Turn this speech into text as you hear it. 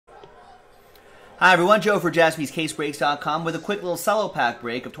Hi everyone, Joe for JaspysCaseBreaks.com with a quick little cello pack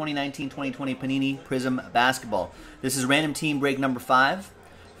break of 2019-2020 Panini Prizm Basketball. This is random team break number 5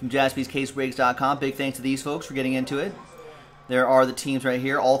 from JaspysCaseBreaks.com. Big thanks to these folks for getting into it. There are the teams right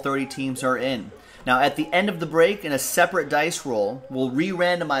here. All 30 teams are in. Now at the end of the break, in a separate dice roll, we'll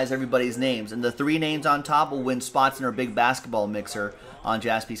re-randomize everybody's names, and the 3 names on top will win spots in our big basketball mixer on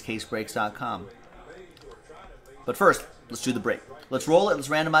JaspysCaseBreaks.com. But first, let's do the break. Let's roll it. Let's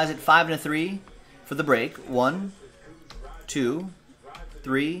randomize it 5 and a 3. For the break, 1, 2,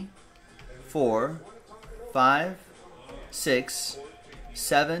 3, 4, 5, 6,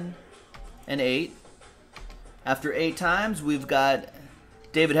 7, and 8. After 8 times, we've got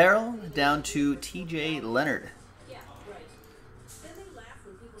David Harrell down to TJ Leonard.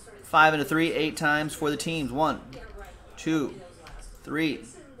 5 and a 3, 8 times for the teams. 1, 2, 3,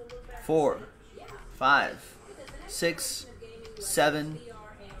 4, 5, 6, 7,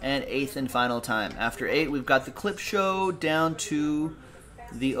 and 8th and final time. After 8, we've got the Clip Show down to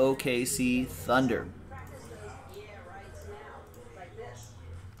the OKC Thunder.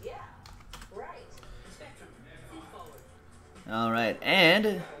 All right,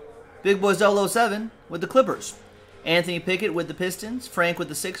 and Big Boy 007 with the Clippers. Anthony Pickett with the Pistons. Frank with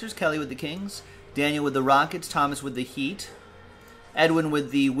the Sixers. Kelly with the Kings. Daniel with the Rockets. Thomas with the Heat. Edwin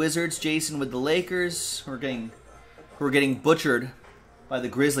with the Wizards. Jason with the Lakers. We're getting butchered by the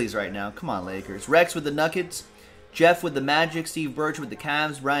Grizzlies right now. Come on, Lakers. Rex with the Nuggets. Jeff with the Magic. Steve Birch with the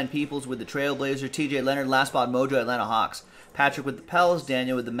Cavs. Brian Peoples with the Trailblazers. TJ Leonard, Last Spot Mojo, Atlanta Hawks. Patrick with the Pels.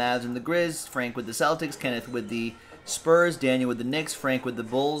 Daniel with the Mavs and the Grizz. Frank with the Celtics. Kenneth with the Spurs. Daniel with the Knicks. Frank with the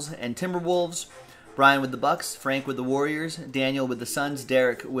Bulls and Timberwolves. Brian with the Bucks. Frank with the Warriors. Daniel with the Suns.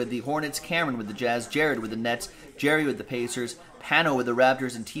 Derek with the Hornets. Cameron with the Jazz. Jared with the Nets. Jerry with the Pacers. Pano with the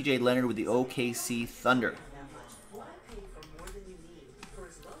Raptors. And TJ Leonard with the OKC Thunder.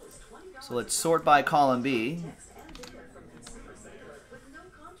 So let's sort by column B.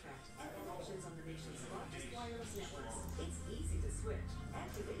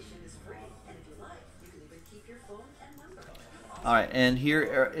 All right, and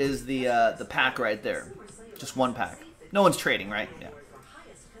here is the pack right there. Just one pack. No one's trading, right? Yeah.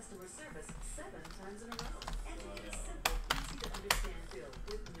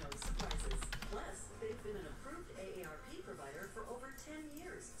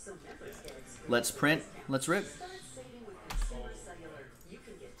 Let's print. Let's rip. You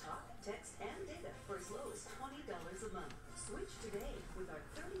can get talk, text, and data for as low as $20 a month. Switch today with our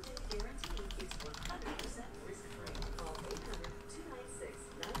 30-day guarantee. It's 100% risk-free. Call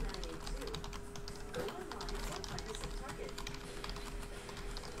 800-296-9982. Go online or find us at Target.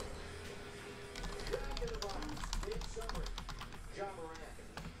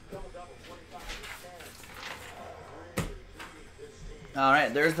 All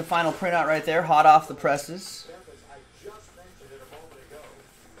right, there's the final printout right there, hot off the presses.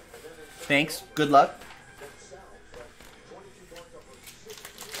 Thanks. Good luck.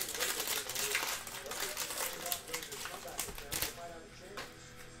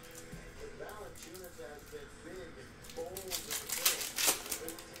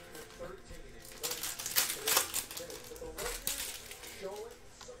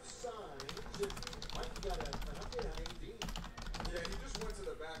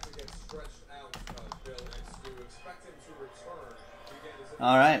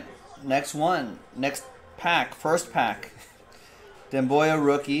 All right, next one, next pack, first pack. Demboya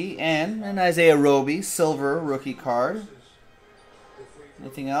rookie and an Isaiah Roby silver rookie card.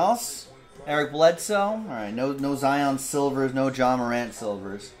 Anything else? Eric Bledsoe. All right, no Zion silvers, no John Morant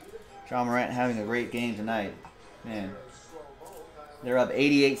silvers. John Morant having a great game tonight. Man, they're up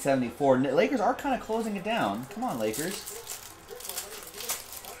 88-74. Lakers are kind of closing it down. Come on, Lakers.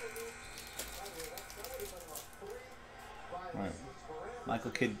 All right.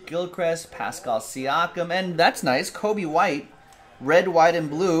 Michael Kidd-Gilchrist, Pascal Siakam, and that's nice, Kobe White, red, white, and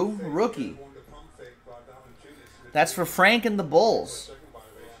blue, rookie. That's for Frank and the Bulls.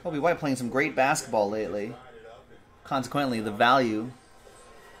 Kobe White playing some great basketball lately. Consequently, the value,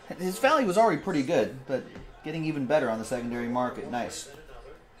 his value was already pretty good, but getting even better on the secondary market. Nice.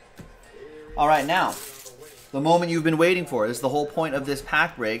 All right, now, the moment you've been waiting for. This is the whole point of this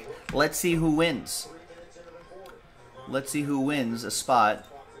pack break. Let's see who wins. Let's see who wins a spot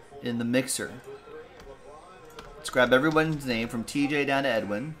in the mixer. Let's grab everyone's name from TJ down to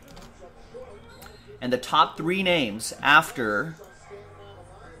Edwin. And the top 3 names after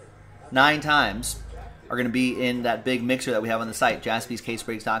 9 times are going to be in that big mixer that we have on the site,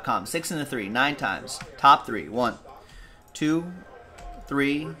 JaspysCaseBreaks.com. 6 and a 3, 9 times. Top 3. 1, 2,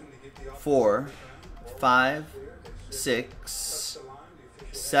 3, 4, 5, 6,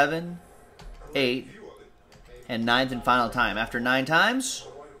 7, 8, and 9th and final time. After 9 times,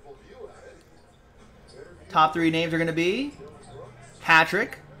 top 3 names are going to be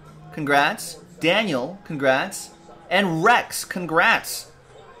Patrick, congrats, Daniel, congrats, and Rex, congrats.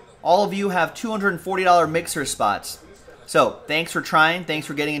 All of you have $240 mixer spots. So, thanks for trying. Thanks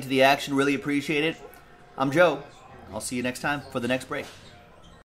for getting into the action. Really appreciate it. I'm Joe. I'll see you next time for the next break.